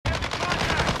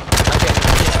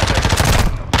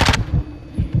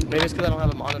Maybe it's because I don't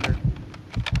have a monitor.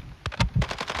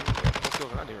 What's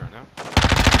going on here right now?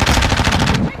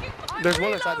 There's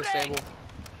one inside the stable.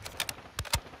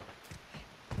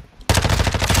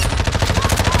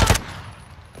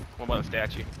 What about the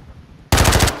statue?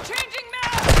 Changing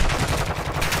map!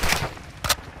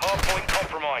 Hardpoint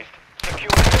compromised. Secure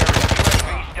the area.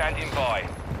 UAV standing by.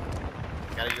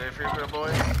 Got a UAV for the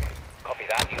boys? Copy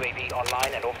that. UAV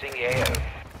online and orbiting the AO.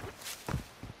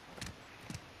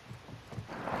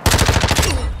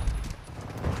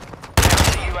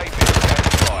 Counter UAV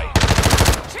standing by.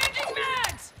 Changing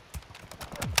mags!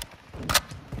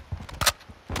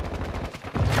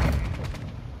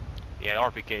 Yeah,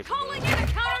 RPK. Calling in a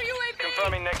counter UAV!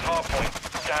 Confirming next hardpoint.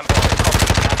 Stand by.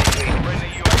 Copy. Friendly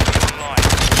UAV online.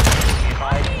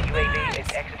 UAV is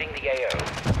exiting the AO.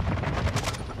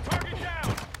 Target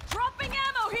down. Dropping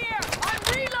ammo here! I'm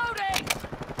reloading!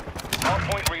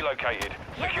 Hardpoint relocated.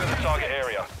 Secure the target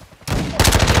area.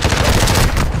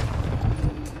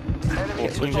 Enemy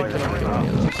Swing inside the perimeter.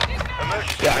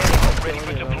 Emergency vehicle ready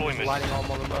for deployment. Lighting all of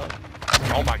them up.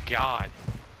 Oh my god.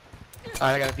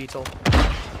 Alright, I got a VTOL.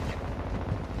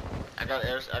 I got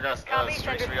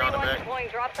streaks for you on the back.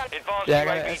 Advanced Yeah, I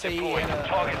got UAV an SAE deployed. and a-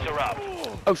 Targets are up.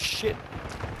 Oh shit.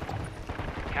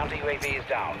 Counter UAV is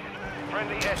down.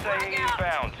 Friendly SAE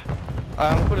inbound.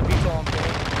 I'm gonna put a VTOL on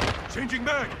point. Changing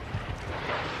mag.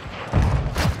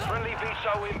 Friendly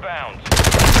VSO inbound.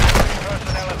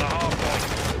 Personnel at the hardpoint.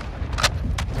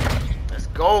 Let's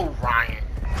go, Ryan.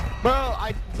 Bro,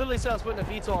 I literally said I was putting a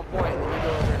VTOL on point. Let me go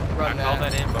over and I run called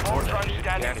that that. in before Drone that. dude.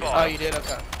 standing Yeah, Oh, by. you did?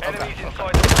 Okay. Enemies Okay.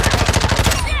 inside the perimeter.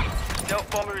 Stealth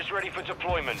bomber is ready for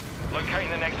deployment. Locating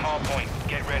the next hardpoint.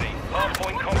 Get ready.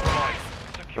 Hardpoint compromised.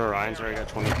 Bro, Ryan's already got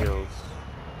 20 kills.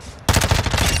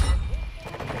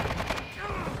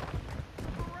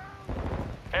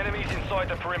 Enemies inside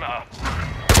the perimeter.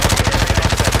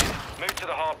 Move to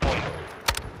the hardpoint.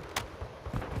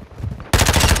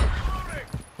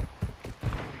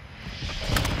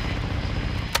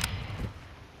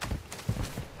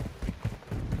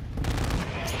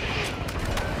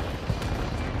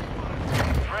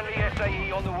 Friendly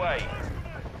SAE on the way.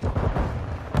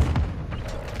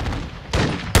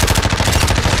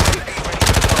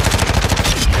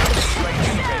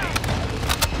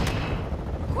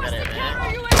 Got it, man.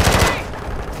 Counter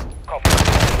UAV! Copy.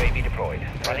 UAV deployed.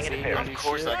 Running That's interference. Of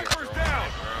course I get thrown, bro.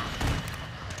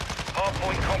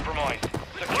 Hardpoint compromised.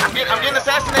 I'm getting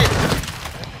assassinated.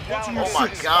 Oh my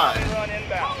god. Calling in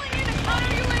a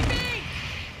counter UAV!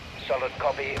 Solid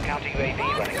copy. Counter UAV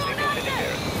running signals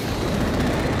interference.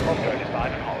 Hostile is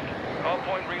live and hold.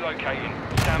 Hardpoint relocating.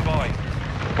 Stand by.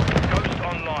 Ghost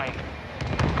online.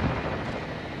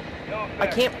 I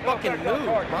can't fucking move,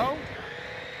 bro.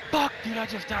 Fuck, dude, I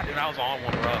just died. Dude, I was on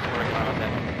one, bro. I swear to God, I was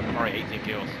at already 18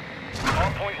 kills.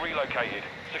 Hardpoint relocated.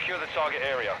 Secure the target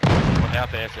area.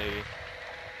 Without the SAE.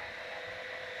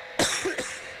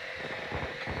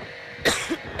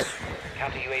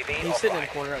 Counter UAV He's sitting in the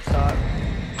offline. corner outside.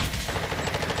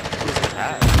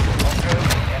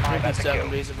 MI back to 57 kill.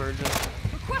 days of virgin.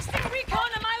 Requesting recon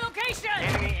at my location!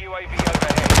 Enemy UAV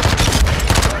overhead.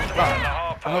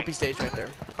 I hope he stays right there.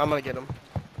 I'm gonna get him.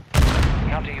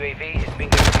 Counter UAV is being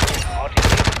deployed.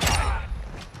 RTB time.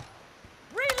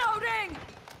 Reloading!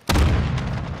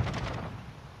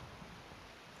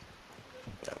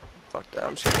 Fuck that,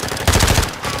 I'm scared.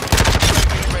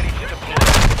 Ready to deploy.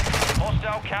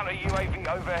 Hostile counter UAV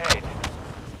overhead.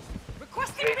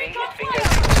 Requesting UAV recon is being fire!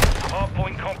 deployed.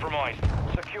 Hardpoint compromised.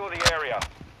 Secure the area.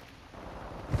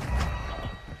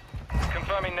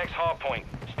 Confirming next hardpoint.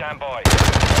 Stand by.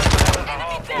 Personnel at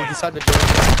the hardpoint. He's inside the door.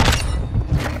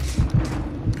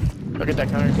 Look at that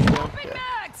counter team. Dropping Yeah.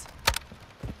 mags!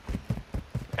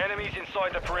 Enemies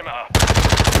inside the perimeter.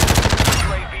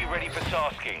 UAV ready for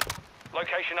tasking.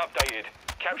 Location updated.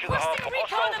 Capture the Requesting hardpoint. recon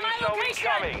Hostile at my VSO location.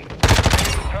 incoming.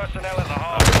 Enemy personnel at the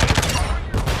hardpoint.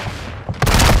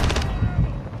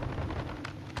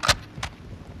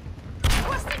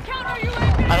 Requesting counter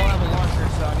UAV! I don't have a launcher,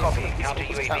 so I need Copy. to Counter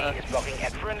UAV is blocking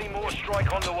at friendly more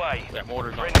strike on the way. That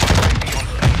mortar's on. Friendly UAV on station.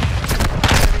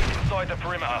 Enemies inside the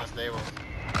perimeter. Stable.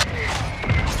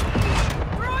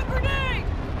 Throwing grenade!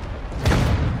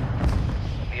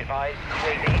 Be advised,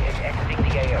 UAV is exiting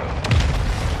the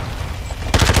AO.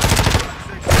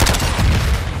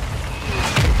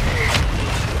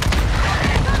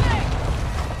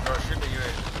 Bro, shoot the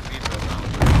UAV now.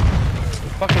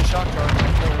 fucking shock charge.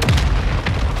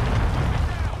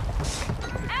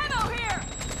 Ammo here!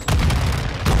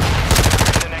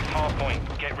 The next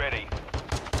hardpoint. Get ready.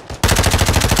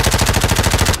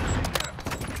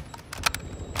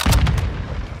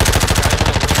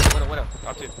 Winner.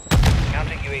 Top two.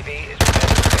 Counter UAV is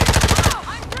prepared to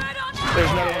I'm There's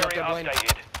another one up there, Area Blaine.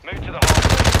 updated. Move to the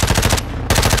hardpoint.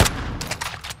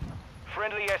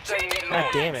 Friendly SAE God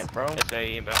launched. damn it, bro.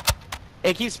 SAE inbound.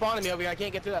 It keeps spawning me over here. I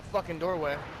can't get through that fucking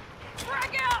doorway.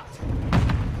 Frag out!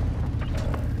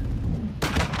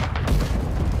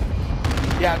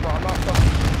 Yeah, bro, I'm not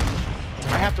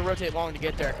fucking... I have to rotate long to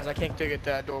get there, because I can't get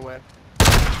that doorway.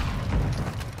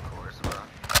 Of course, bro.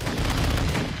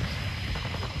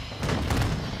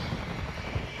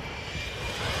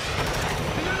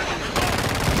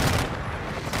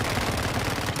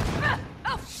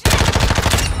 Oh,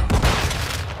 shit!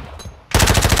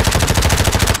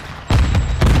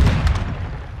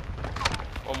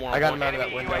 One more. I got him one out of that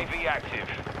Enemy window. UAV active.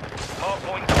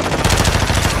 Hardpoint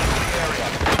area.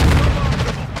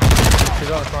 He's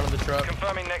on the front of the truck.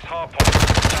 Confirming next hardpoint.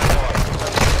 Stand by.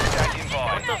 Standing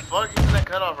by. What the fuck? You see that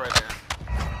cutoff right there?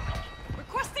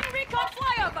 Requesting recon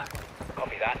flyover!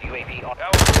 Copy that. UAV on.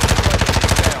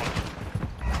 Down.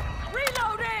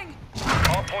 Reloading!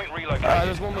 Hardpoint relocated.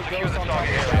 There's one with Secure ghosts the on top of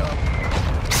target the area.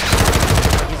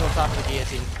 truck. He's on top of the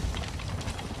guillotine.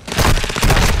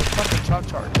 Fucking truck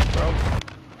charges, bro.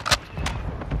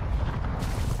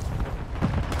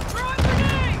 Throwing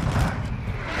grenade!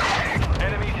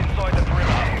 Enemies inside the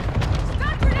perimeter.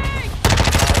 Stun grenade!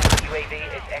 UAV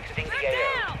is exiting Man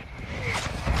down!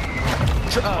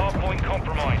 Hardpoint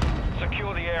compromised.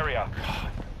 Secure the area.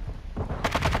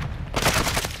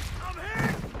 I'm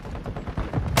hit!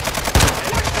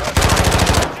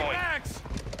 Max!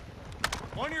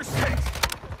 On your six!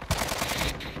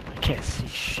 I can't see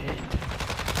shit.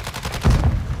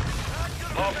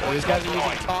 Hardpoint These guys are using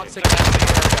compromised. toxic.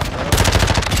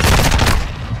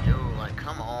 Yo, like,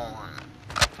 come on.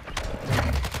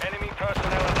 Enemy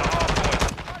personnel at the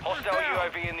hardpoint. Hostile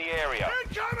UAV in the area.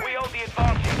 We hold the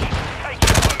advantage. Take it.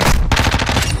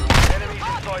 Enemies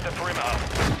inside the perimeter.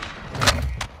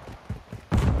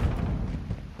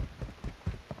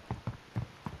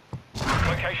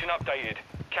 Location updated.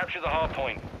 Capture the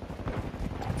hardpoint.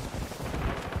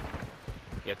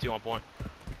 Yeah, 2 on point.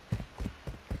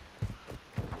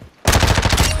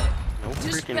 No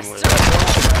freaking way.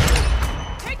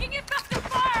 Taking effective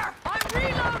fire! I'm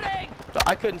reloading!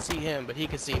 I couldn't see him, but he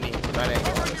could see me. That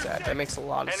ain't sad. That makes a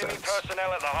lot of Enemy sense.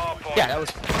 personnel at the hardpoint. Yeah, that was.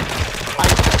 I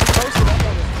posted up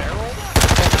on his barrel,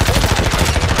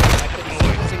 and I couldn't see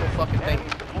a single fucking thing.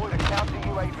 Deploy the counter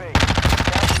UAV.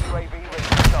 Counter UAV ready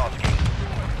for tasking.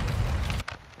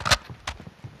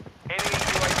 Enemy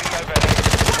UAV overhead.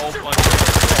 Hold on.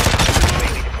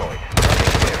 UAV deployed.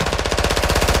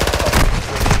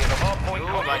 Hardpoint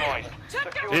compromised.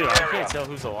 Secure Dude, the I area. can't tell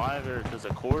who's alive or if there's a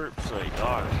corpse. Like,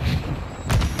 dog.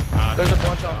 There's a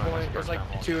bunch on point. There's like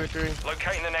 2 or 3.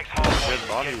 Locating the next hardpoint. Good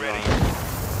body Get ready. run.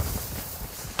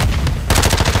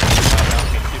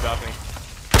 Two balcony.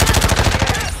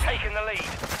 Taking the lead.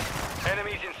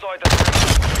 Enemies inside the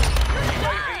perimeter.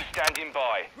 UAV standing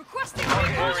by. Requesting Target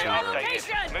recon area updated.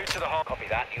 location! Move to the hard. Copy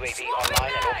that. UAV Swapping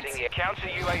online and mags. orbiting the counter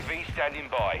UAV standing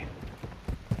by.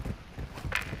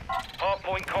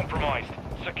 Hardpoint compromised.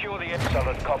 Secure the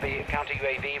solid copy. Counter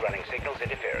UAV running signals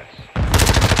interference.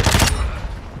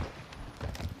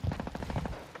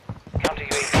 Counter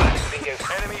UAV bingo.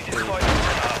 Enemies inside the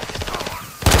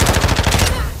perimeter.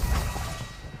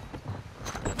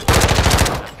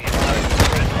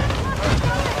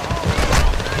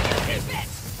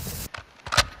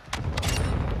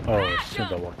 Oh, as soon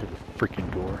as I walked through the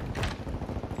freaking door.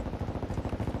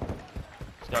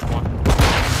 Stuck one.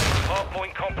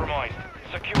 Hardpoint compromised.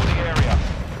 Secure the area.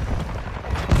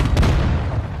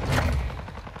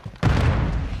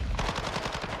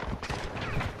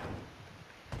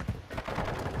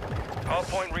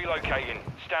 Hardpoint relocating.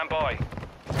 Stand by.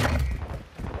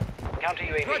 Counter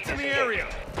UAV. Threats in the area.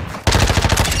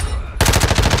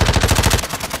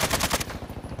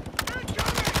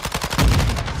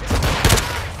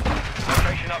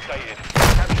 Location updated.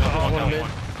 Capture the One hardpoint. mid.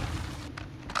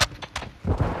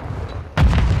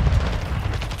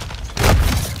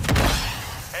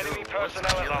 Enemy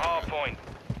personnel at the hardpoint.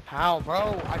 How,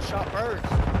 bro? I shot birds.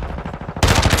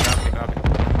 Balcony, balcony.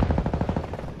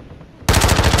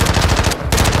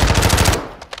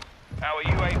 Our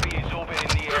UAV is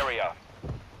orbiting the area.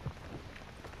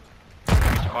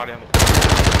 Body on me.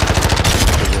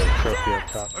 There's a trophy up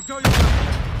top. I've got you.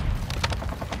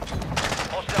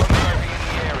 Hostile UAV in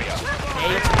the area.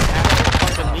 Hey,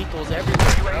 fucking lethals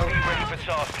everywhere, UAV bro. ready for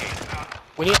tasking.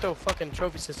 We need to throw a fucking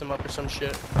trophy system up or some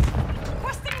shit.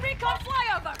 Requesting recon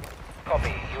flyover! Copy.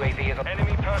 UAV is on.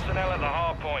 Enemy personnel at the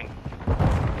hardpoint.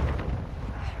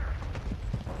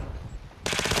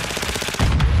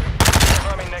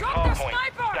 Confirming next Drop the hardpoint.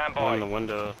 sniper! Stand One in the by.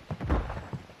 window.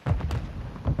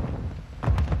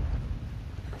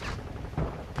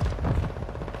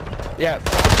 Yeah.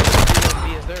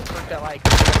 Is there a perk that like?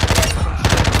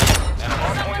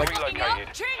 Hardpoint relocated.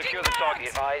 Secure the target.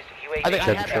 Advised, I think I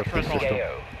Check had the that trophy perk system.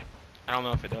 on. I don't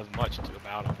know if it does much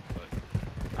about them, but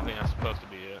I think that's supposed to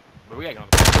be it. But we ain't gonna.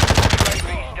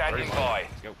 UAV standing by.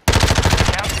 Let's go.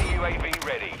 Counter UAV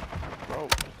ready. Bro.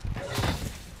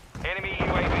 Enemy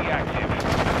UAV active.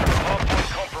 Hardpoint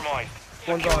compromised.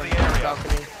 One's Secure on the area.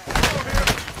 balcony.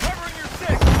 Covering your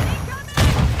six.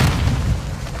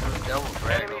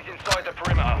 Enemies inside the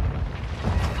perimeter.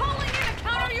 Calling in a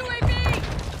counter UAV.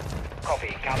 Copy.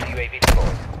 Counter UAV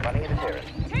deployed. Running interference.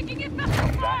 Taking effective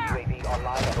That fire. UAV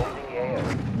online and orbiting the AO.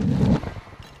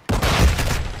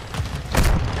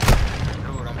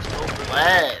 Dude, I'm so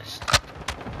flashed.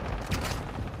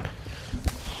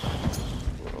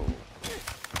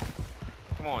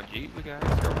 Come on, G. We got it.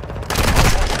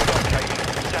 Hardpoint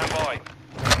relocated. Stand by.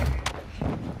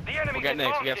 The enemy We got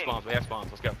next. We have spawns. We have spawns.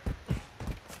 Let's go.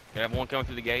 We have one coming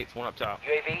through the gates, one up top.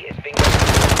 UAV is bingo.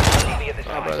 RTB at this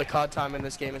Oh, bro, the time. COD time in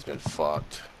this game has been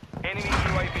fucked. Enemy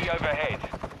UAV overhead.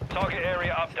 Target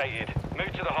area updated.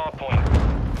 Move to the hard point.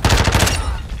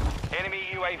 Enemy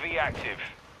UAV active.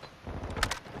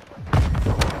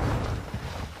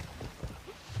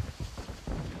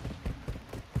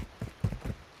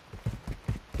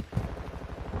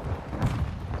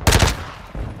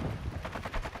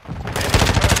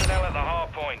 Enemy personnel at the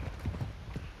hard point.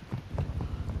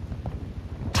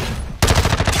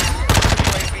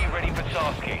 UAV ready for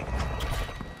tasking.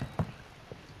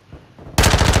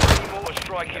 Enemy mortar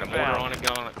strike Get a mortar on inbound. it.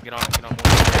 Get on it. Get on it. Get on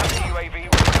mortar. Counter UAV ready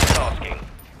for tasking.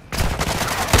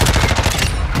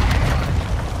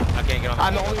 I can't get on the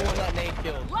I'm the mortar. only one that Nate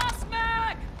killed. Last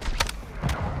mag.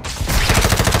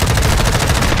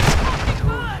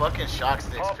 Dude, fucking shock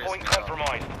sticks Hard piss point me off.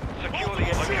 compromised. Secure the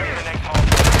locate the next hard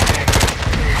point.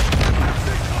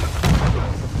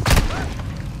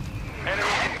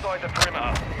 Enemies inside the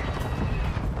perimeter.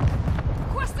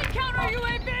 Requesting counter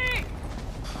UAV.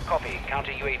 Copy.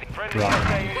 Counter UAV. Friendly Right.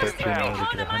 UAV 13 hours inbound.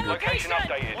 to get 100. Location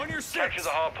updated. On your Capture six. the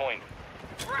hard point.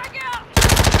 Frag out.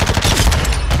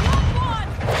 One.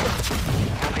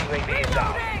 Counter UAV is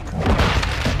down. Reloading.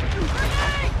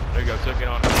 There you go. Took it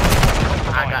on.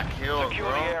 I got killed,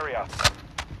 Secure the bro. area.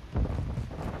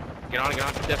 Get on it. Get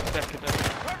on it. Contest.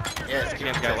 Yes, You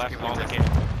guys got to last as long as they can.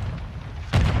 can.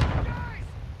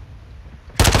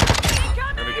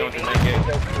 There we go. To make it.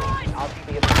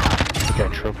 RTB at this time. We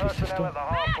got trophy Personnel system. at the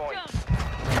hard point.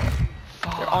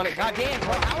 They're on it. Goddamn, bro.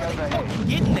 How are they fucking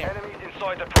getting there? Enemies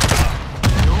inside the perimeter.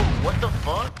 Dude, what the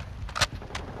fuck?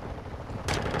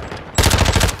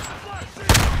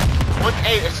 What?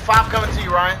 Hey, it's 5 coming to you,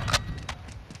 Ryan.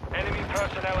 Enemy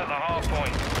personnel at the hard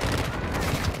point.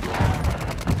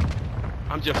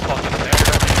 I'm just fucking there.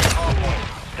 Hard point.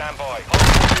 Stand by.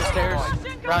 Stairs.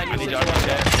 Ryan, I you need need y'all to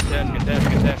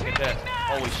contest.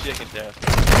 Holy shit, contest.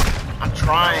 I'm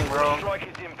trying, bro. Strike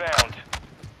is inbound.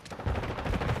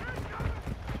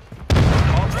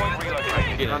 Hard point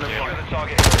relocated. Get on the Secure point. the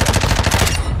target area.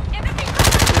 Enemy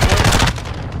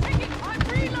cover. Taking. I'm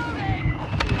reloading.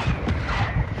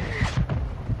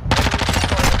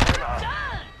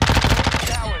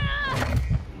 Done.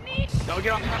 Need. Don't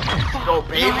get on. Go,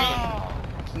 baby.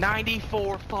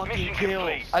 94 fucking Mission kills.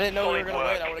 complete. I didn't know we were Solid gonna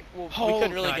work. win. I would've, well, we Holy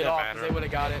couldn't really night get of off banner. because they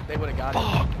would've got it. They would've got it.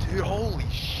 Fuck, dude. Holy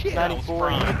shit. that was 94.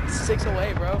 prime. You 6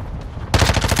 away, bro. Well,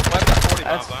 I've got 40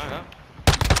 That's- miles on, huh?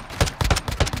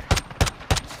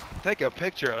 Take a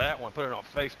picture of that one, put it on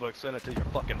Facebook, send it to your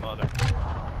fucking mother.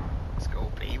 Let's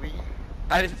go, baby.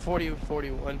 I did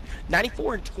 40-41.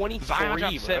 94 and 23, Zion got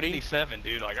buddy. 77,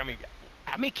 dude. Like, I mean,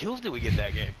 how many kills did we get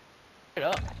that game? Straight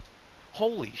up.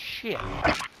 Holy shit.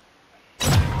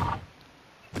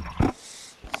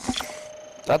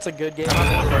 That's a good game. First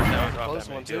time I dropped Close that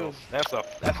many one, too. kills. That's a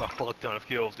fuck ton of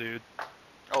kills, dude.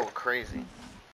 Oh, crazy.